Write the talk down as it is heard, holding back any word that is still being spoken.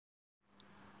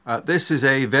This is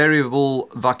a variable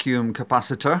vacuum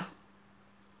capacitor.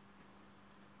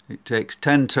 It takes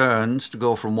 10 turns to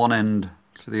go from one end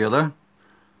to the other,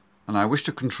 and I wish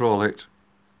to control it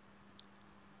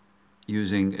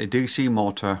using a DC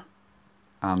motor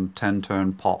and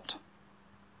 10-turn pot.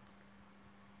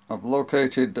 I've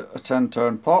located a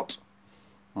 10-turn pot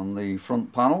on the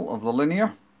front panel of the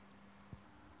linear,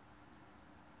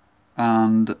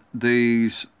 and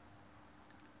these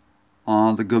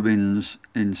are the gubbins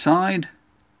inside.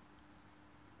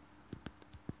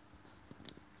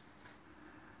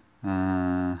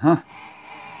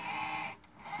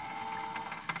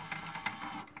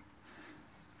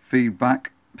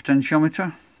 Feedback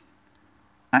potentiometer,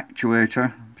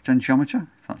 actuator potentiometer,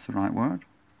 if that's the right word.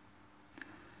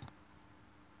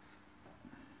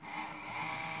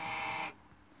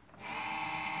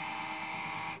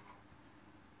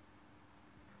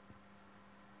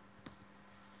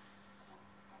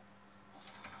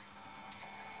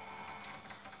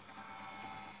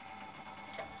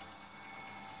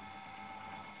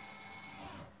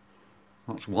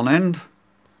 That's one end.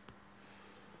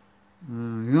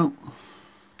 There we go.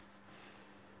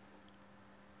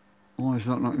 Why is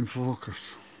that not in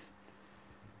focus?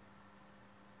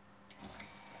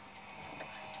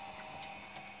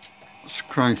 Let's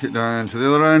crank it down to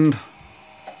the other end.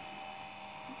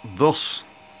 Thus,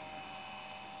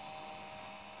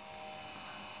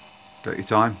 take your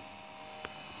time.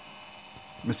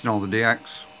 Missing all the DX.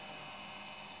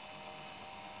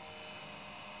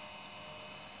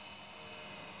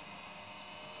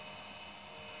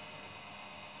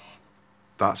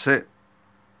 That's it.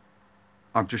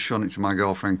 I've just shown it to my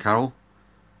girlfriend Carol,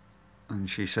 and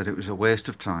she said it was a waste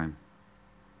of time.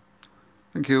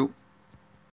 Thank you.